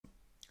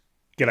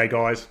G'day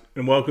guys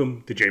and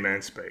welcome to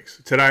G-Man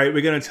Speaks. Today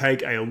we're going to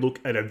take a look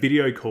at a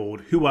video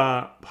called Who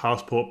Are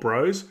Passport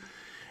Bros?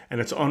 And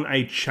it's on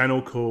a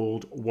channel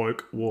called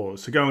Woke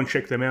Wars. So go and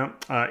check them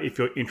out if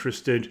you're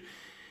interested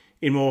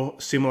in more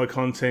similar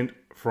content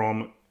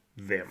from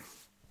them.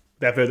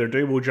 Without further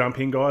ado, we'll jump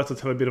in guys.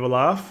 Let's have a bit of a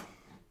laugh.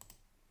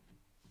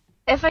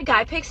 If a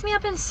guy picks me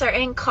up in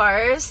certain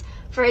cars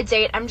for a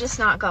date, I'm just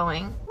not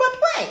going. But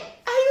why?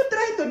 Are you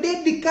trying to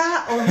date the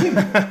car or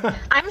him?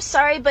 I'm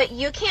sorry, but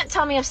you can't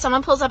tell me if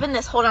someone pulls up in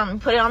this. Hold on,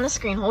 put it on the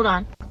screen. Hold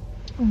on.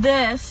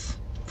 This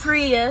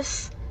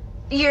Prius,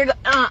 you're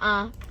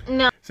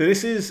no. So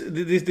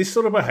this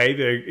sort of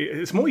behaviour.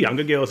 It's more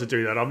younger girls that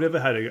do that. I've never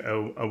had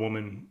a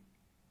woman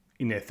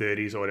in their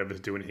 30s or whatever to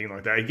do anything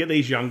like that. You get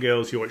these young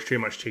girls who watch too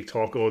much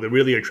TikTok, or the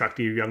really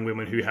attractive young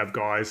women who have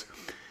guys,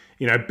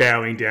 you know,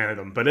 bowing down to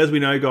them. But as we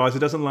know, guys, it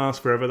doesn't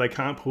last forever. They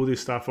can't pull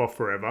this stuff off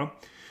forever.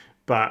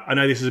 But I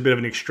know this is a bit of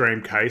an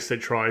extreme case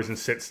that tries and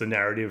sets the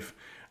narrative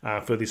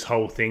for this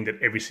whole thing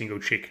that every single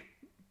chick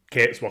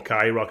cares what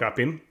car you rock up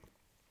in.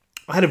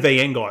 I had a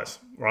VN, guys,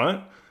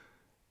 right?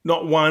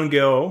 Not one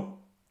girl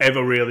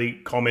ever really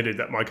commented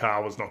that my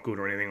car was not good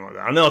or anything like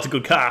that. I know it's a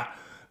good car,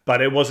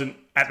 but it wasn't,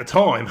 at the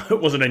time,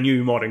 it wasn't a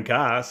new modern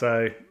car.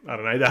 So, I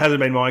don't know. That hasn't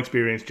been my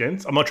experience,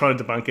 gents. I'm not trying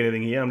to debunk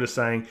anything here. I'm just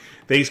saying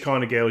these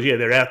kind of girls, yeah,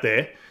 they're out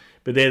there.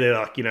 But they're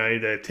like, you know,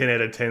 the 10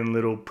 out of 10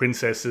 little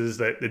princesses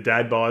that the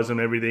dad buys them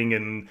everything,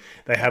 and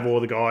they have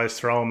all the guys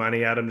throwing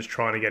money at them just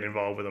trying to get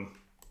involved with them.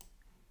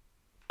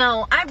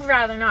 No, I'd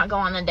rather not go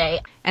on a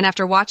date. And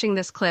after watching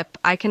this clip,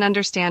 I can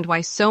understand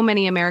why so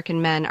many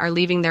American men are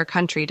leaving their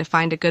country to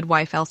find a good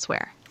wife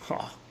elsewhere.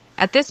 Oh.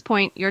 At this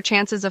point, your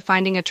chances of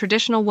finding a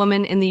traditional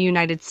woman in the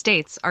United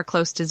States are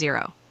close to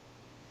zero.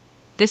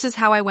 This is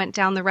how I went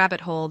down the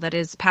rabbit hole that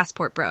is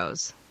Passport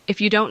Bros. If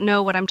you don't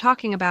know what I'm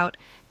talking about,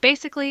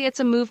 basically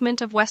it's a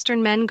movement of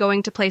Western men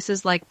going to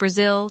places like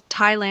Brazil,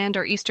 Thailand,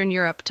 or Eastern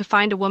Europe to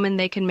find a woman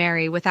they can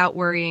marry without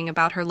worrying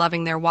about her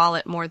loving their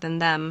wallet more than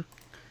them.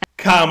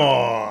 Come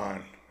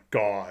on,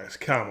 guys,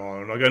 come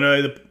on. Like, I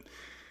know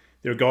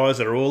there are guys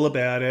that are all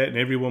about it, and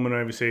every woman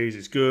overseas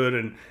is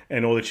good,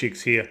 and all the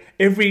chicks here.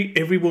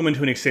 Every woman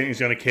to an extent is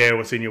going to care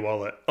what's in your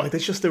wallet. Like,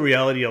 that's just the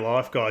reality of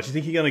life, guys. You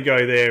think you're going to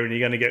go there and you're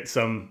going to get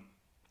some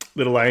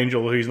little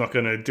angel who's not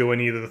going to do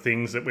any of the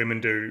things that women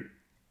do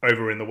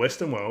over in the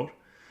Western world?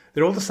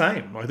 They're all the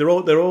same. Like, they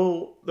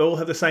all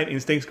have the same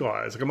instincts,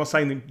 guys. Like, I'm not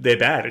saying they're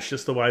bad. It's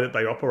just the way that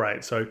they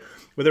operate. So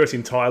whether it's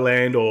in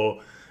Thailand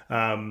or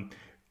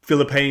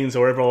Philippines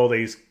or wherever all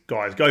these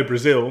guys go,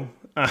 Brazil,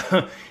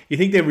 you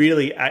think they're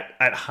really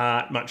at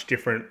heart much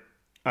different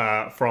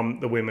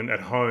from the women at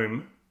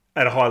home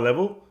at a high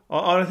level?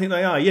 I don't think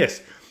they are.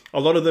 Yes, a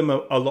lot of them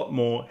are a lot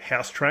more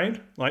house trained.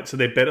 Like, so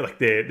they're better. Like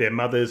their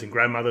mothers and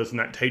grandmothers and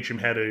that teach them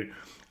how to,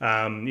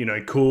 you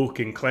know, cook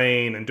and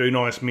clean and do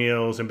nice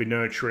meals and be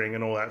nurturing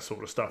and all that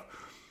sort of stuff.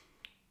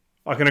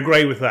 I can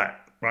agree with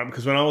that, right?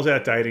 Because when I was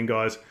out dating,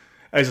 guys,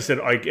 as I said,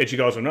 as you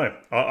guys will know,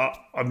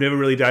 I've never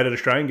really dated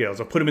Australian girls.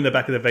 I put them in the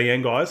back of the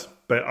VN, guys,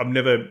 but I've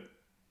never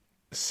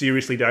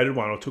seriously dated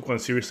one or took one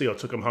seriously or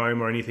took them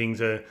home or anything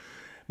to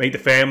meet the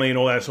family and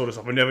all that sort of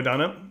stuff. I've never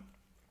done it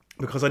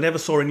because I never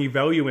saw any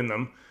value in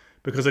them,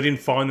 because I didn't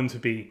find them to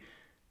be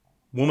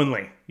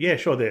womanly. Yeah,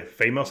 sure, they're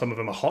female. Some of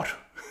them are hot,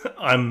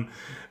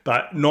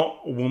 but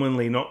not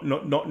womanly, not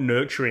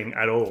nurturing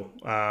at all.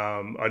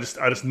 I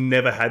just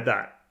never had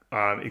that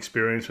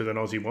experience with an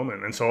Aussie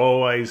woman, and so I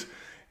always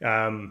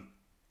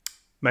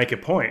make a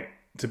point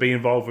to be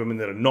involved with women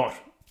that are not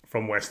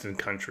from Western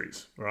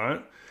countries,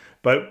 right?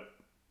 But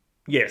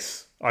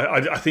yes,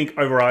 I think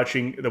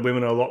overarching, the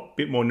women are a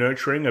bit more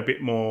nurturing, a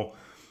bit more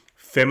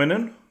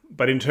feminine.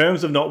 But in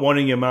terms of not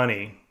wanting your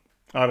money,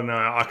 I don't know.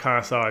 I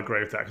can't say I agree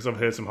with that, because I've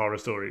heard some horror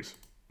stories.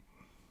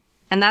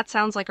 And that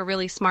sounds like a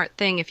really smart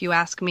thing if you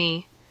ask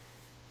me.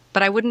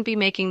 But I wouldn't be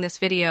making this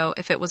video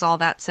if it was all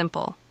that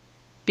simple.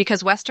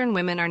 Because Western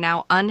women are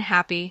now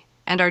unhappy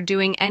and are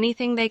doing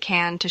anything they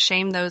can to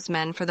shame those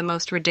men for the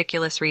most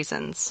ridiculous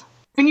reasons.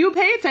 When you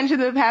pay attention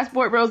to the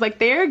Passport Bros, like,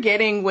 they're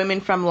getting women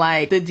from,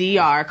 like, the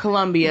DR,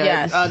 Colombia,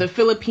 Yes. The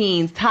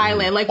Philippines,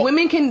 Thailand, like,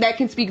 women that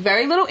can speak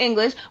very little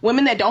English,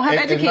 women that don't have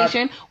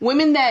education,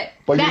 women that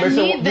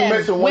need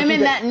them. Women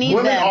that need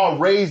them. Women are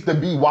raised to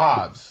be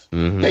wives.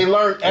 Mm-hmm. They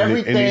learn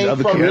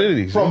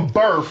everything from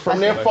birth, from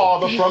their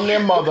father, from their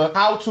mother,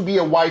 how to be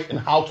a wife and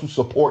how to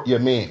support your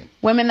man.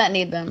 Women that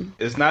need them.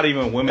 It's not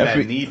even women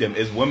that need them.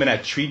 It's women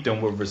that treat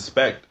them with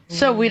respect.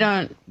 So we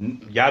don't.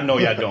 Y'all know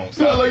y'all don't.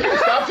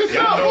 Stop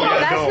yourself.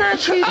 That's not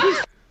true.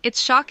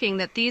 It's shocking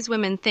that these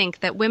women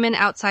think that women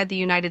outside the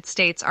United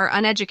States are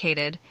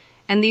uneducated,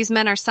 and these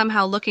men are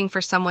somehow looking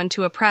for someone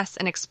to oppress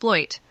and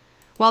exploit.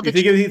 While you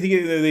think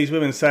these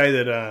women say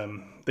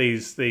that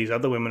these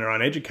other women are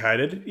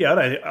uneducated?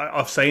 Yeah,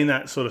 I've seen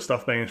that sort of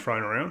stuff being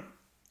thrown around.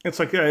 It's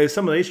like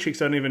some of these chicks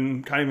can't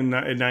even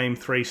name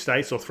 3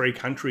 states or 3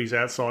 countries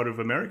outside of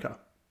America,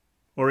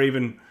 or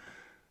even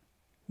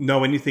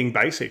know anything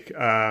basic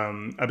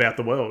about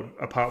the world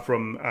apart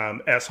from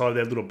outside of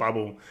their little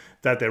bubble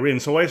that they're in.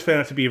 So I always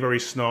found it to be a very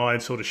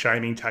snide sort of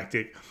shaming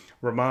tactic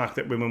remark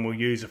that women will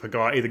use if a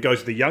guy either goes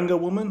with a younger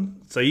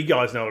woman. So you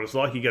guys know what it's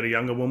like. You get a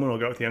younger woman or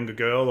go with a younger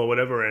girl or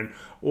whatever, and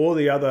all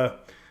the other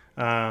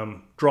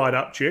dried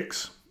up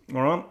chicks,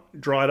 all right,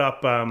 dried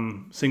up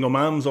single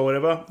mums or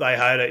whatever, they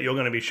hate it. You're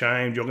going to be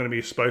shamed. You're going to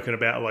be spoken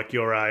about like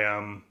you're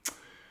a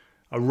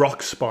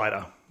rock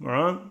spider, all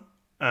right?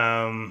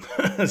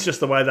 It's just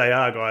the way they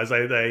are, guys.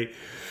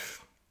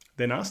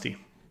 They're nasty.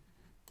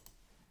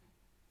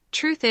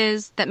 Truth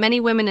is that many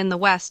women in the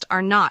West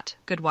are not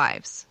good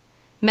wives.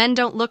 Men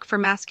don't look for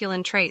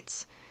masculine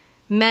traits.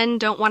 Men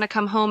don't want to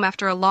come home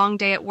after a long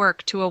day at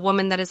work to a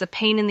woman that is a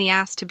pain in the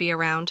ass to be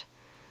around.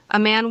 A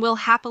man will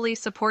happily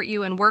support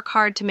you and work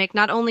hard to make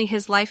not only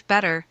his life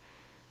better,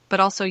 but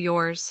also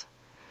yours.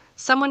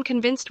 Someone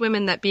convinced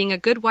women that being a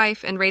good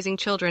wife and raising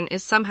children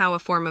is somehow a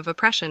form of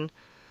oppression,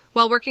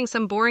 while working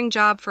some boring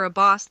job for a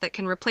boss that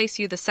can replace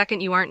you the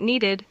second you aren't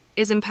needed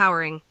is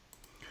empowering.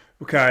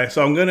 Okay,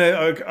 so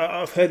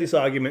I've heard this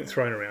argument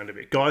thrown around a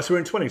bit. Guys who are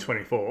in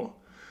 2024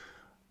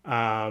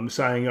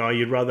 saying, oh,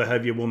 you'd rather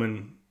have your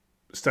woman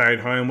stay at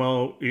home.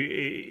 Well,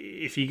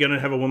 if you're going to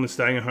have a woman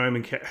staying at home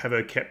and have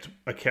a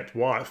kept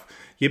wife,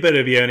 you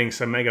better be earning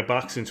some mega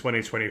bucks in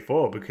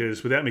 2024,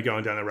 because without me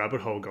going down the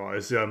rabbit hole,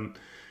 guys,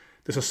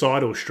 the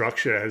societal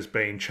structure has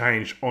been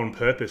changed on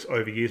purpose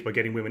over years by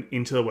getting women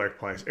into the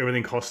workplace.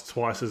 Everything costs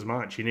twice as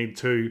much. You need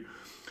two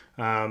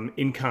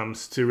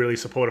incomes to really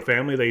support a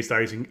family these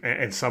days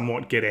and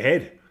somewhat get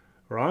ahead,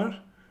 right?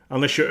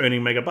 Unless you're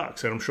earning mega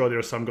bucks. And I'm sure there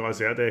are some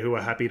guys out there who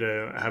are happy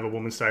to have a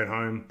woman stay at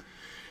home.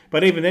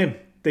 But even then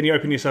you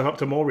open yourself up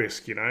to more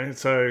risk, you know?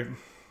 So,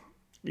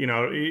 you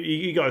know,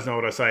 you guys know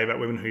what I say about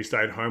women who stay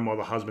at home while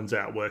the husband's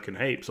out working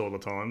heaps all the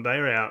time.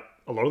 They're out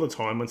a lot of the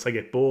time once they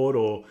get bored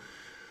or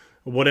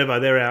whatever,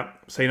 they're out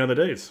seeing other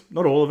dudes.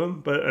 Not all of them,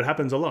 but it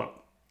happens a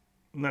lot.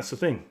 And that's the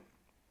thing.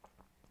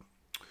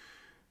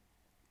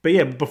 But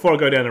yeah, before I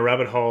go down the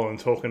rabbit hole and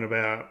talking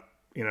about,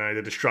 you know,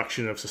 the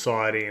destruction of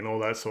society and all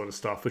that sort of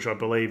stuff, which I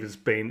believe has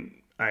been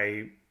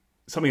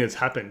something that's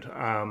happened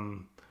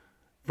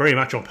very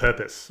much on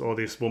purpose, all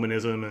this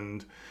womanism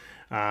and,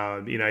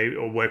 you know,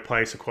 or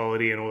workplace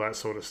equality and all that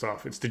sort of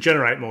stuff. It's to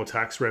generate more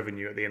tax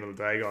revenue at the end of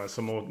the day, guys,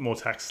 so more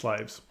tax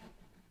slaves.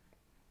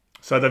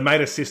 So they've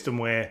made a system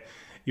where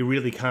you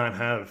really can't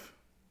have,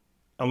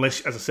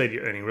 unless, as I said,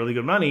 you're earning really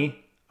good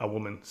money, a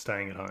woman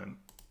staying at home.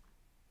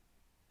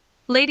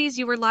 Ladies,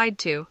 you were lied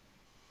to.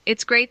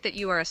 It's great that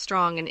you are a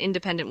strong and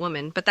independent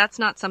woman, but that's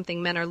not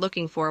something men are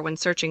looking for when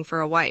searching for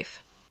a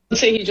wife.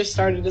 Let's say he just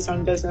started his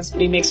own business, but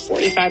he makes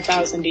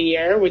 $45,000 a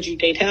year. Would you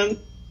date him?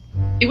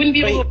 You wouldn't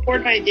be able to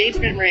afford my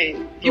engagement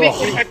ring. If you make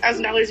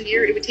 $45,000 a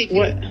year, it would take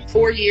you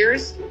 4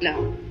 years?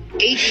 No.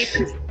 8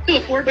 years to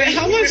afford. But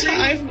how much?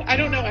 I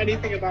don't know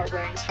anything about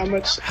rings. How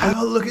much? Have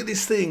a look at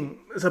this thing.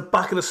 It's a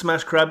bucket of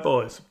smashed crab,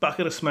 boys. A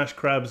bucket of smashed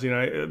crabs, you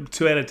know,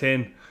 2 out of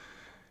 10.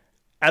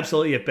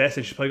 Absolutely at best,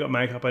 and she's probably got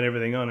makeup and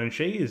everything on, and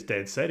she is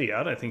dead setty.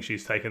 I don't think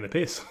she's taking the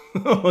piss.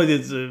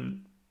 It's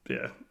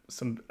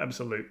some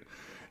absolute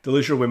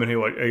delusional women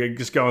who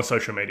just go on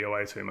social media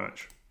way too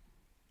much.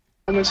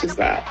 How much is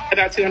that?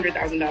 About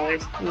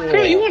 $200,000.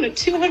 Girl, you want a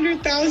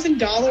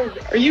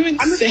 $200,000? Are you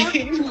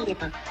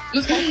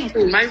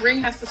insane? My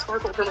ring has to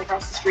sparkle from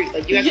across the street.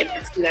 Like, you have to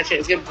do that shit.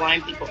 It's gonna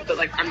blind people. But,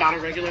 like, I'm not a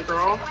regular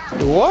girl.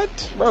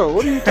 What? Bro,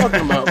 what are you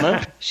talking about,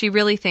 man? She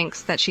really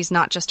thinks that she's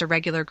not just a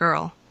regular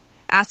girl.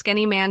 Ask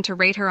any man to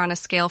rate her on a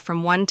scale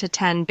from 1 to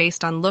 10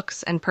 based on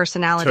looks and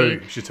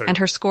personality, and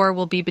her score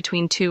will be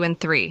between 2 and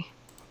 3.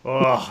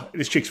 Oh,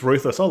 this chick's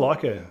ruthless. I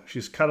like her.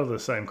 She's cut of the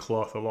same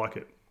cloth. I like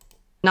it.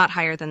 Not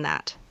higher than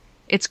that.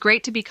 It's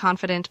great to be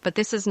confident, but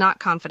this is not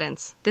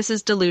confidence. This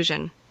is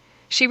delusion.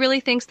 She really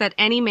thinks that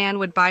any man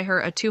would buy her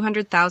a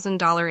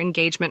 $200,000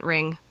 engagement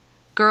ring.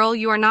 Girl,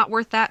 you are not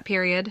worth that,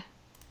 period.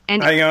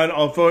 And hang on,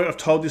 I've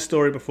told this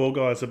story before,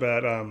 guys,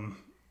 about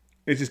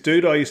it's this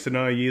dude I used to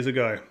know years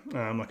ago,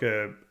 like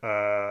a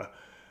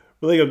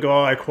really good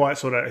guy, quite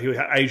sort of, he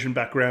had Asian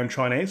background,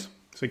 Chinese,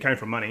 so he came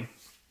from money,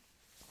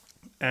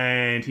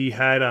 and he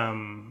had a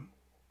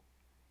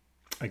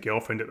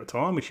girlfriend at the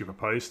time, which he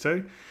proposed to,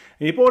 and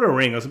he bought a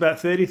ring. It was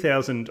about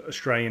 30,000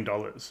 Australian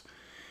dollars.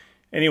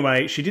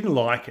 Anyway, she didn't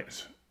like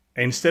it.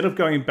 Instead of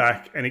going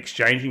back and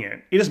exchanging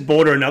it, he just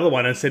bought her another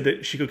one and said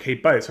that she could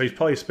keep both. So he's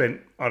probably spent,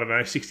 I don't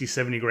know, 60,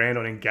 70 grand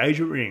on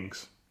engagement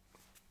rings.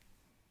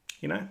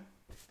 You know?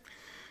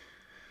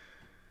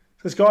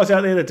 There's guys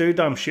out there that do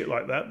dumb shit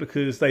like that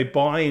because they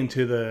buy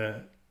into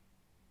the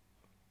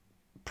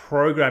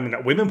programming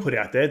that women put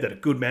out there that a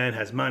good man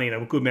has money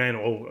and a good man,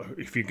 or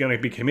if you're going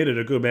to be committed,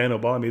 a good man will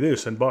buy me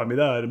this and buy me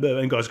that.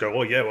 And guys go,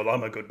 oh yeah, well,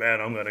 I'm a good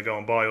man. I'm going to go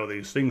and buy all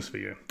these things for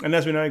you. And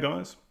as we know,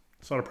 guys,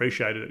 it's not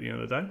appreciated at the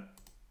end of the day.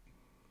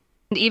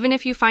 And even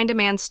if you find a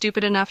man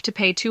stupid enough to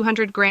pay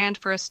 200 grand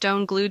for a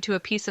stone glued to a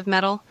piece of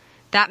metal,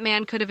 that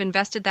man could have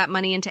invested that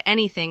money into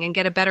anything and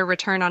get a better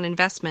return on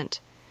investment.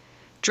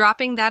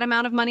 Dropping that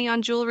amount of money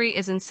on jewelry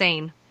is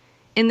insane.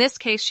 In this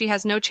case, she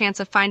has no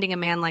chance of finding a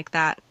man like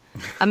that.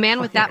 A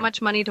man with that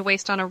much money to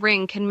waste on a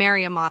ring can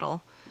marry a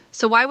model.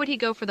 So why would he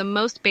go for the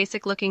most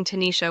basic-looking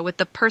Tanisha with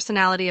the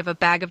personality of a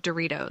bag of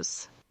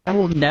Doritos? I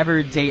will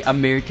never date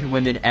American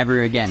women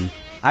ever again.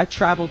 I've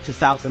traveled to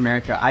South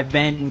America. I've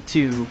been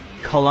to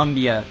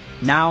Colombia.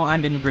 Now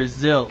I'm in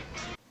Brazil.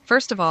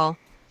 First of all,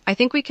 I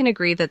think we can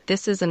agree that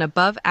this is an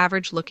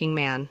above-average looking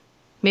man.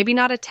 Maybe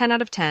not a 10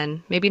 out of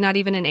 10, maybe not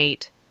even an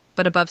 8,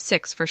 but above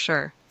 6 for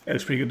sure.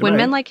 That's pretty good to When me.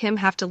 men like him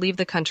have to leave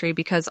the country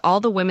because all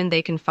the women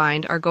they can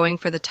find are going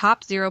for the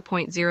top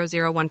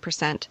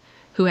 0.001%,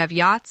 who have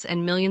yachts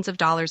and millions of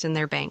dollars in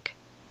their bank.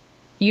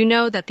 You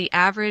know that the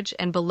average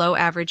and below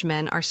average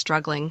men are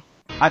struggling.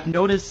 I've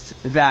noticed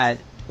that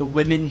the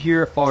women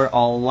here are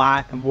a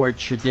lot more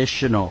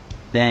traditional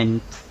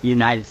than the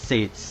United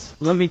States.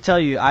 Let me tell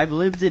you, I've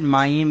lived in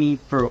Miami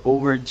for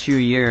over 2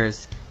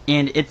 years,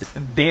 and it's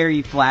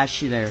very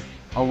flashy there.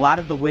 A lot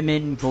of the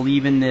women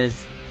believe in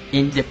this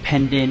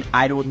independent,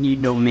 I don't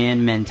need no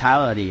man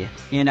mentality.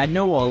 And I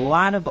know a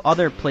lot of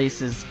other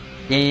places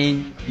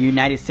in the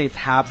United States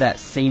have that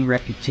same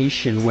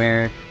reputation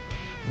where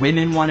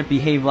women want to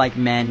behave like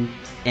men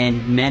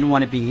and men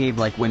want to behave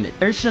like women.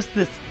 There's just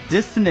this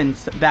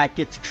dissonance that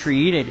gets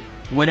created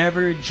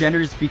whenever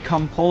genders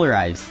become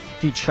polarized.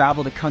 If you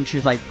travel to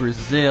countries like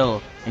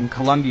Brazil and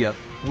Colombia,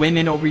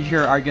 women over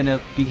here are going to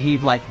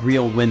behave like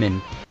real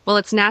women. Well,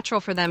 it's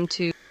natural for them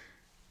to...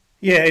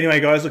 Yeah,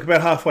 anyway, guys, look,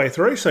 about halfway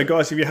through. So,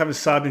 guys, if you haven't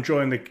subbed,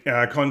 enjoying the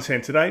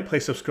content today,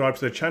 please subscribe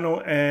to the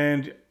channel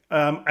and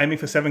aiming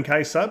for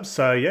 7K subs.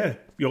 So, yeah,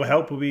 your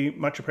help will be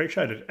much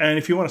appreciated. And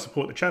if you want to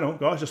support the channel,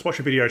 guys, just watch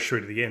the video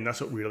through to the end. That's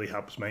what really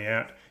helps me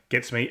out.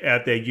 Gets me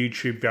out there.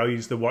 YouTube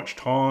values the watch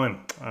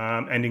time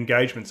and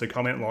engagement. So,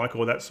 comment, like,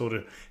 all that sort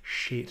of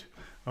shit.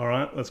 All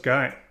right, let's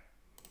go.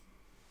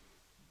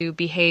 To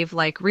behave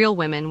like real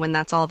women when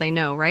that's all they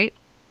know, right?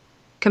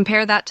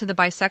 Compare that to the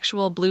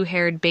bisexual,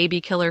 blue-haired,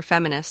 baby-killer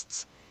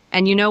feminists,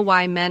 and you know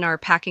why men are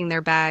packing their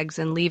bags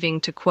and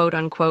leaving to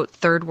quote-unquote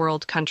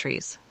third-world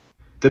countries.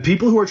 The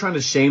people who are trying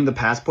to shame the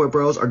passport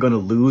bros are going to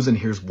lose, and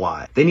here's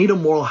why. They need a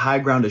moral high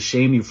ground to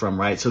shame you from,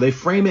 right? So they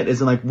frame it as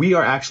in like, we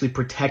are actually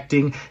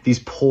protecting these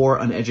poor,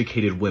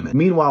 uneducated women.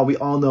 Meanwhile, we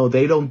all know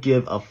they don't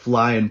give a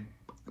flying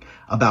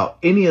about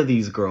any of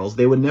these girls.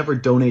 They would never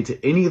donate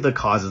to any of the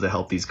causes that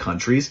help these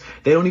countries.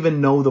 They don't even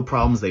know the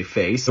problems they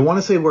face. They want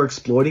to say we're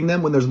exploiting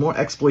them when there's more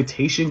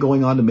exploitation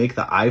going on to make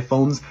the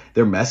iPhones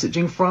they're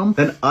messaging from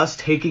than us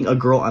taking a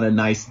girl on a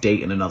nice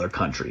date in another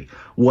country.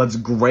 What's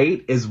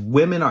great is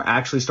women are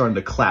actually starting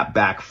to clap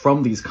back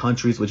from these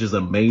countries, which is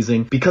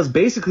amazing, because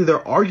basically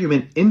their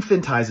argument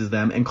infantizes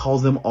them and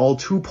calls them all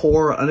too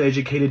poor or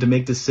uneducated to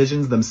make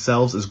decisions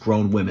themselves as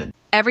grown women.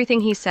 Everything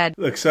he said.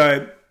 Look,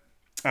 so...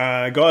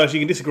 guys, you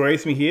can disagree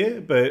with me here,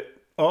 but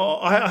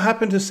I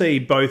happen to see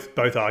both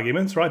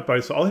arguments, right?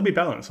 I'll be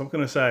balanced. I'm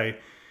going to say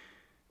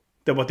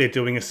that what they're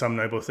doing is some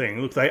noble thing.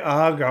 Look, they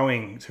are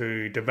going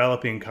to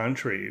developing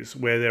countries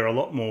where they're a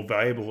lot more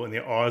valuable in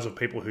the eyes of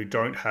people who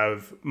don't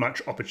have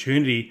much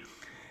opportunity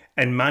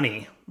and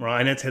money,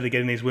 right? And that's how they're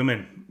getting these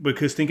women.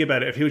 Because think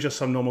about it, if he was just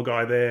some normal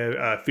guy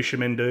there,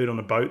 fisherman dude on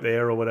a boat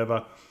there or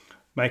whatever,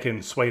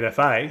 making sweet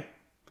FA...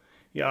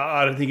 yeah,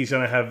 I don't think he's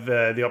going to have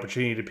the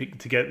opportunity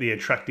to get the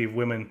attractive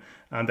women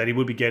that he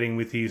would be getting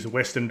with his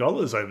Western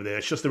dollars over there.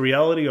 It's just the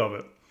reality of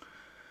it.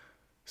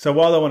 So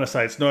while I want to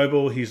say it's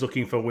noble, he's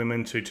looking for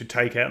women to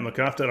take out and look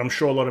after. And I'm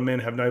sure a lot of men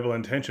have noble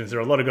intentions.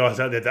 There are a lot of guys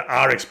out there that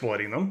are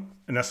exploiting them,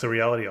 and that's the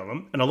reality of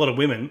them. And a lot of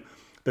women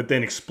that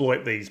then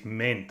exploit these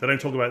men. They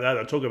don't talk about that.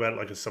 They talk about it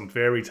like it's some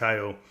fairy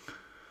tale,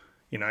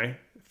 you know,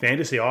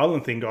 fantasy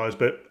island thing, guys.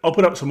 But I'll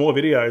put up some more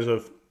videos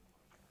of,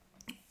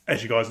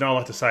 as you guys know, I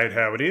like to say it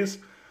how it is,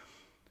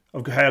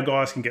 of how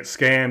guys can get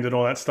scammed and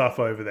all that stuff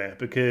over there,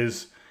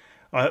 because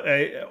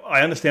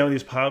I understand what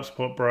this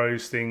passport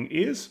bros thing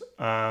is.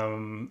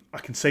 I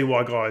can see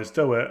why guys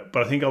do it,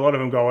 but I think a lot of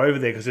them go over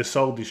there because they're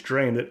sold this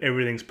dream that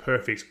everything's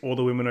perfect. All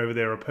the women over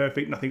there are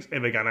perfect. Nothing's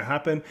ever going to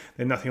happen.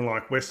 They're nothing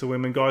like Western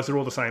women. Guys, they're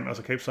all the same. As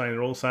I keep saying,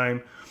 they're all the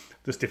same,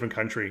 just different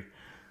country.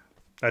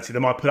 That's it. They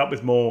might put up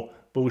with more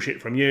bullshit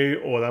from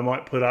you, or they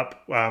might put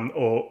up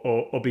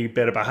or be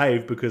better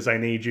behaved because they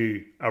need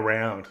you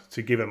around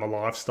to give them a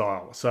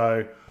lifestyle.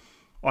 So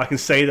I can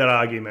see that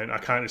argument. I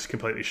can't just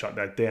completely shut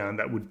that down.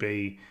 That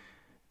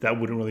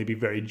wouldn't really be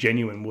very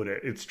genuine, would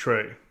it? It's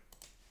true.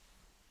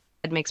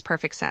 It makes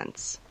perfect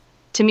sense.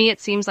 To me, it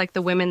seems like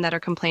the women that are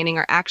complaining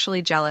are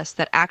actually jealous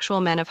that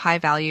actual men of high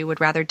value would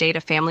rather date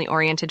a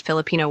family-oriented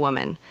Filipino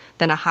woman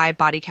than a high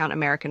body count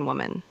American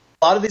woman.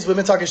 A lot of these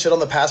women talking shit on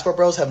the passport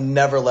bros have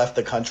never left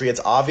the country. It's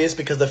obvious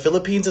because the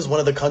Philippines is one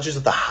of the countries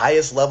with the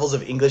highest levels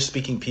of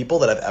English-speaking people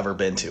that I've ever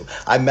been to.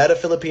 I met a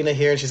Filipina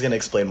here and she's going to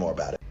explain more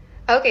about it.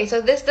 Okay,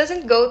 so this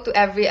doesn't go to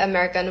every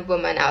American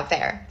woman out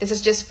there. This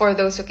is just for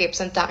those who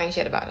keeps on talking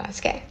shit about us,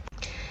 okay?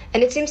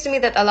 And it seems to me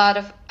that a lot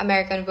of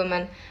American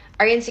women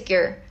are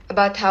insecure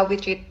about how we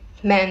treat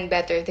men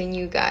better than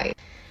you guys.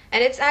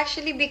 And it's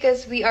actually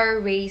because we are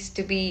raised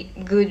to be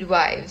good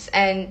wives,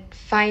 and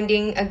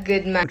finding a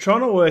good man... I'm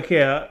trying to work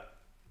out,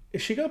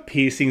 if she got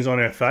piercings on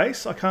her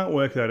face? I can't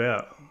work that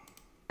out.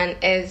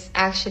 ...is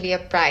actually a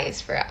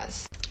prize for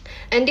us.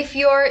 And if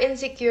you're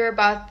insecure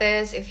about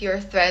this, if you're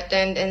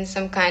threatened in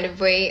some kind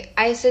of way,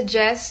 I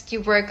suggest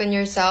you work on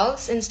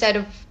yourselves instead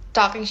of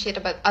talking shit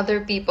about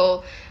other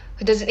people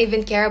who doesn't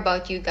even care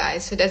about you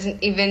guys, who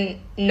doesn't even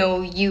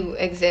know you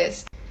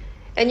exist.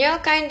 And y'all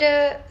kind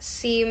of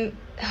seem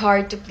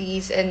hard to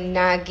please and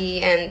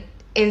naggy and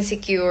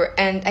insecure,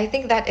 and I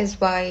think that is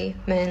why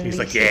men. He's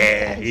like,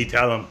 yeah, you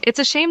tell him. It's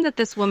a shame that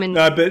this woman.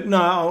 No, but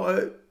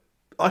no,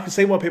 I can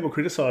see why people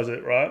criticize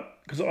it, right?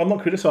 Because I'm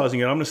not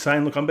criticizing it. I'm just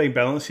saying, look, I'm being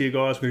balanced here,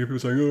 guys. When people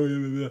saying, oh,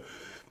 yeah.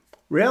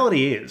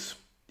 Reality is,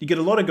 you get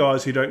a lot of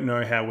guys who don't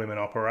know how women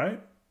operate.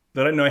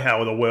 They don't know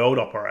how the world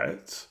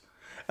operates.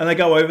 And they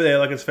go over there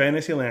like it's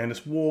fantasy land,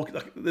 just walk.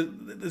 Like,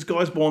 there's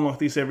guys born like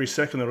this every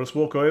second. They'll just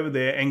walk over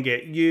there and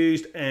get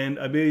used and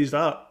abused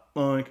up.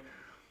 Like,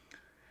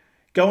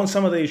 go on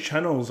some of these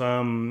channels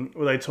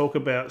where they talk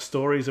about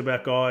stories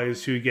about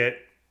guys who get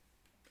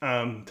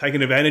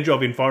taken advantage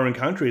of in foreign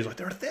countries. Like,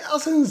 there are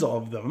thousands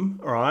of them,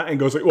 right? And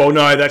goes like, well,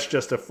 no, that's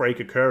just a freak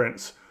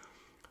occurrence.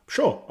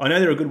 Sure, I know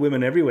there are good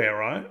women everywhere,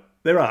 right?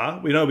 There are.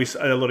 We know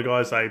a lot of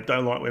guys, they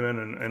don't like women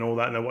and all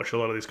that, and they watch a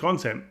lot of this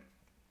content.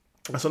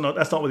 That's not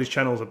what this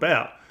channel's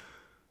about.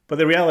 But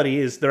the reality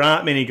is there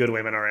aren't many good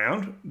women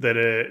around that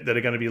are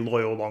going to be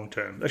loyal long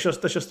term. That's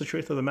just the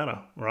truth of the matter,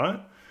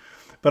 right?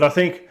 But I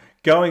think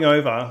going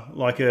over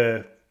like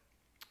a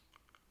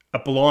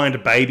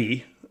blind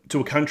baby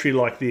to a country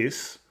like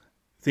this,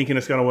 thinking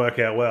it's going to work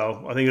out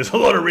well, I think there's a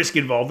lot of risk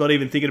involved, not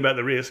even thinking about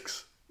the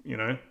risks, you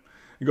know.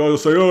 The guys will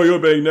say, oh, you're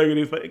being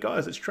negative. But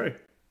guys, it's true.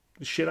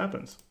 This shit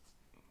happens.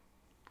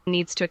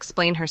 Needs to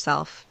explain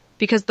herself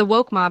because the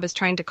woke mob is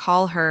trying to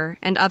call her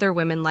and other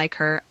women like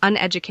her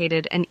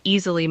uneducated and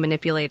easily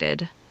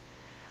manipulated.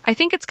 I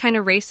think it's kind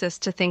of racist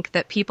to think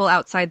that people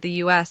outside the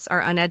US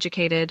are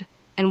uneducated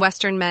and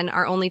Western men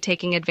are only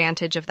taking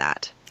advantage of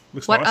that.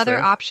 Looks what nice, other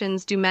though.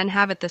 options do men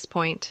have at this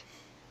point?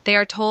 They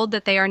are told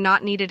that they are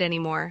not needed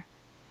anymore.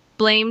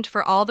 Blamed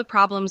for all the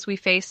problems we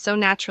face so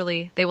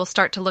naturally, they will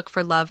start to look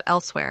for love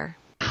elsewhere.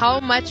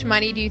 How much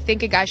money do you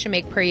think a guy should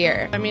make per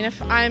year? I mean,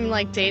 if I'm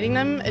like dating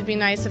them, it'd be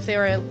nice if they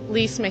were at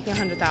least making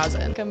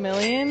 100,000. Like $1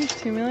 million,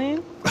 $2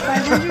 million,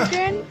 500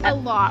 grand. A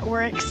lot.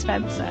 We're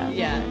expensive.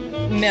 Yeah,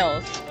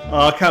 mills.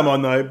 Oh, come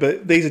on though.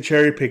 But these are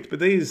cherry picked. But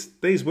these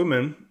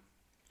women,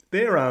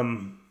 they're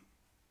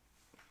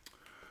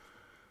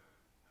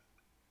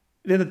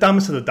the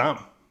dumbest of the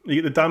dumb. You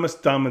get the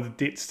dumbest dumb of the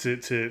dits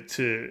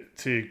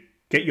to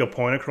get your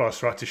point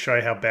across, right, to show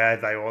how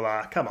bad they all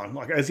are. Come on,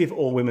 like as if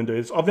all women do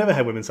this. I've never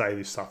had women say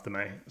this stuff to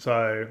me.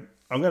 So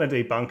I'm going to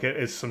debunk it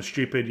as some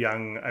stupid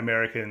young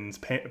Americans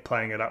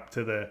playing it up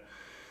to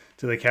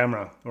the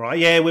camera. All right,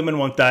 yeah, women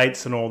want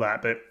dates and all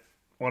that, but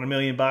want $1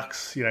 million,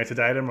 you know, to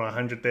date them, or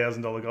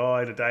 $100,000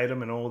 guy to date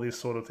them and all this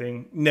sort of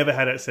thing. Never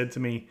had it said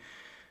to me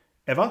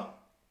ever.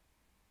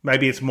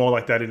 Maybe it's more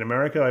like that in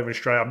America. Over in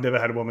Australia, I've never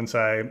had a woman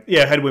say,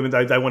 yeah, I had women,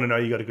 they want to know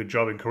you got a good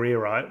job and career,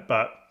 right?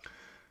 But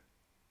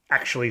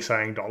actually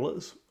saying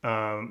dollars,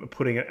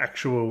 putting an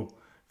actual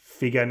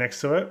figure next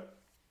to it,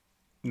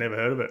 never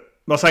heard of it.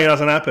 Not saying it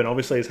doesn't happen.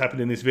 Obviously, it's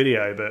happened in this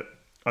video, but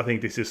I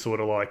think this is sort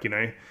of like, you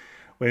know,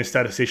 when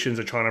statisticians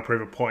are trying to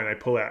prove a point, they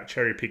pull out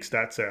cherry-pick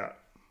stats out.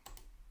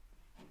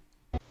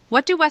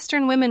 What do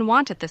Western women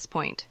want at this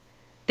point?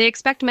 They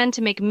expect men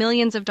to make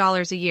millions of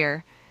dollars a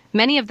year.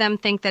 Many of them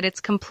think that it's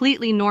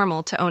completely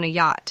normal to own a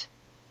yacht.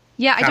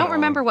 Yeah, I don't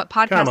remember what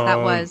podcast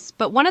that was,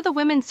 but one of the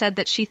women said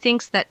that she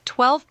thinks that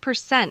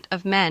 12%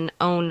 of men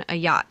own a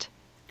yacht.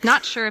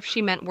 Not sure if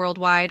she meant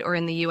worldwide or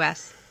in the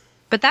US,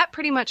 but that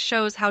pretty much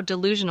shows how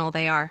delusional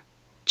they are.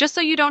 Just so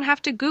you don't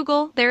have to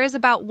Google, there is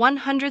about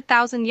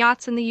 100,000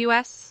 yachts in the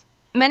US.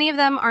 Many of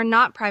them are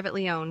not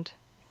privately owned.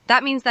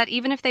 That means that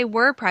even if they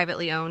were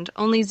privately owned,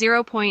 only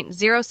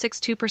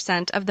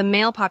 0.062% of the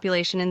male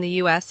population in the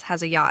US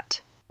has a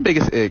yacht.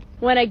 Biggest ick.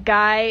 When a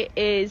guy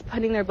is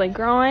putting their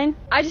blinker on,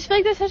 I just feel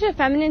like that's such a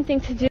feminine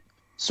thing to do.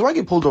 So I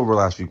get pulled over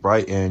last week,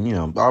 right? And, you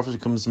know, the officer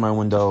comes to my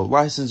window,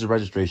 license and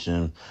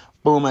registration.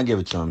 Boom, I give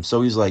it to him.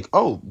 So he's like,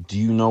 oh, do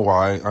you know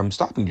why I'm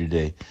stopping you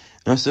today?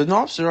 And I said, no,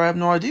 officer, I have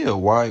no idea.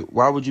 Why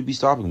would you be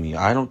stopping me?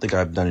 I don't think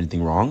I've done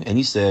anything wrong. And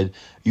he said,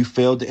 you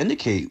failed to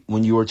indicate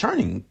when you were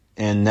turning,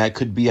 and that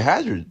could be a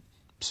hazard.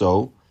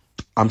 So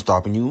I'm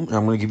stopping you, and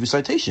I'm going to give you a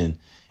citation.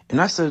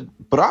 And I said,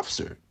 but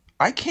officer,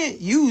 I can't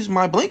use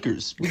my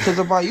blinkers, because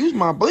if I use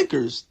my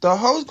blinkers, the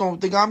hoe's going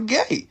to think I'm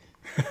gay.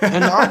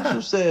 And the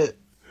officer said,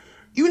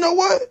 you know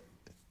what?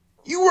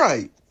 You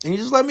right. And he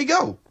just let me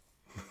go.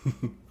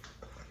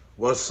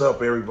 What's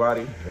up,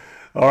 everybody?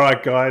 All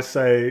right, guys.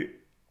 So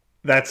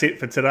that's it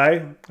for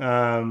today.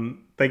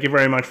 Thank you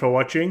very much for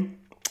watching,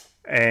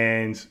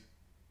 and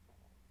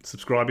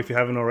subscribe if you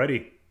haven't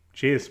already.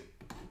 Cheers.